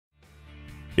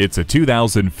It's a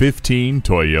 2015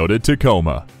 Toyota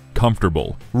Tacoma.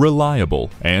 Comfortable,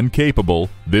 reliable, and capable,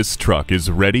 this truck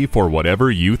is ready for whatever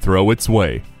you throw its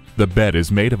way. The bed is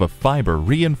made of a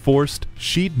fiber-reinforced,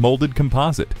 sheet-molded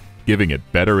composite, giving it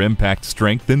better impact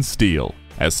strength than steel.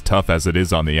 As tough as it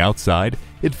is on the outside,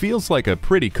 it feels like a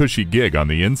pretty cushy gig on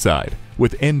the inside,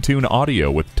 with in-tune audio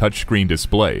with touchscreen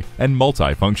display and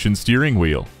multi-function steering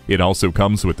wheel. It also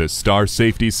comes with a star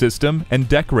safety system and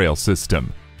deck rail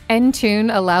system. N-Tune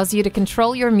allows you to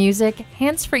control your music,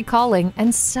 hands-free calling,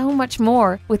 and so much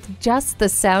more with just the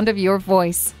sound of your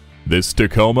voice. This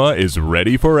Tacoma is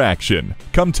ready for action.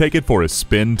 Come take it for a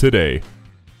spin today.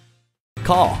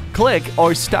 Call, click,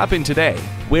 or stop in today.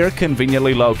 We're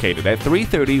conveniently located at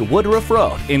 330 Woodruff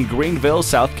Road in Greenville,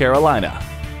 South Carolina.